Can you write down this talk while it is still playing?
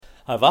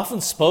I've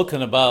often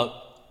spoken about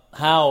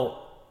how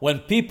when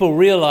people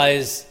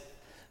realize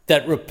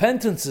that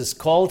repentance is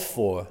called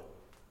for,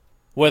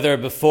 whether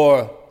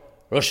before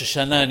Rosh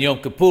Hashanah and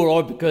Yom Kippur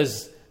or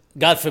because,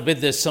 God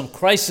forbid, there's some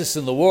crisis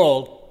in the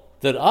world,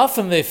 that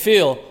often they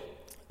feel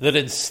that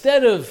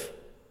instead of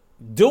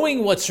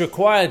doing what's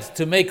required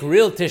to make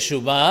real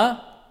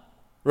Teshubah,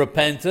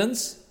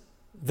 repentance,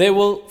 they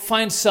will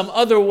find some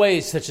other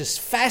ways, such as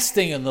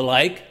fasting and the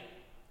like,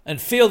 and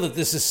feel that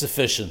this is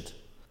sufficient.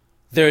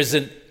 There is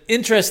an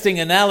interesting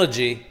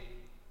analogy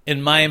in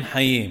Mayim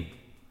Hayim.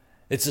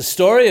 It's a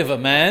story of a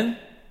man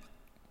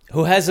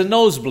who has a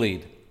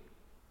nosebleed.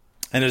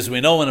 And as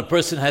we know, when a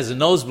person has a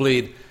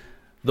nosebleed,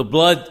 the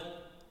blood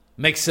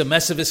makes a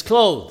mess of his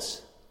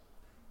clothes.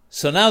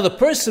 So now the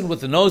person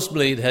with the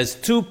nosebleed has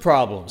two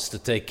problems to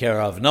take care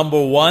of.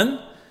 Number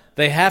one,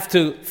 they have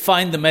to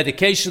find the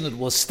medication that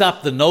will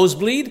stop the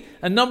nosebleed.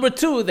 And number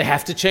two, they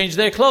have to change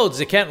their clothes.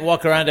 They can't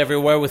walk around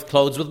everywhere with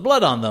clothes with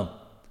blood on them.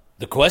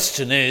 The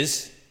question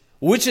is,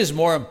 which is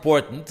more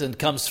important and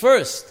comes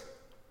first?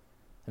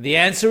 And the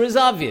answer is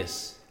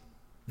obvious.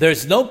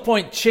 There's no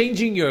point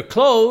changing your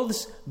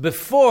clothes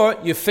before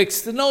you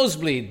fix the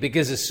nosebleed,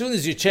 because as soon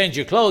as you change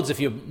your clothes,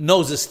 if your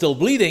nose is still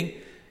bleeding,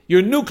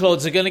 your new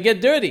clothes are going to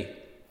get dirty.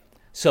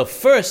 So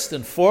first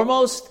and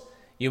foremost,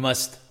 you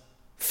must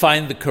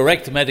find the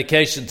correct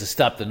medication to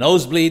stop the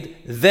nosebleed,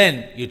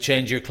 then you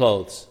change your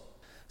clothes.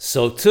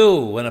 So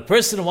too, when a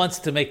person wants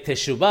to make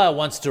teshubah,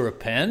 wants to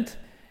repent,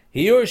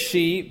 he or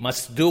she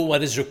must do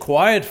what is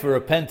required for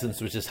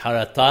repentance, which is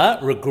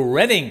harata,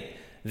 regretting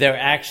their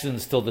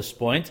actions till this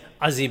point,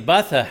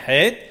 azibat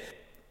hahed,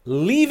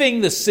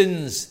 leaving the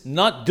sins,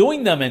 not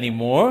doing them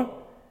anymore,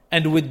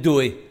 and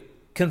widui,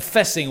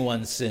 confessing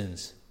one's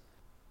sins.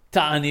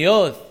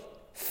 Ta'aniyot,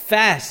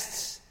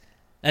 fasts,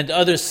 and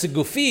other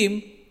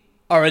sigufim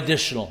are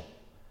additional.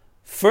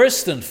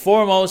 First and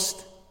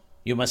foremost,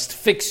 you must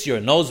fix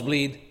your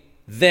nosebleed,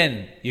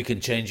 then you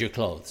can change your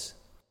clothes.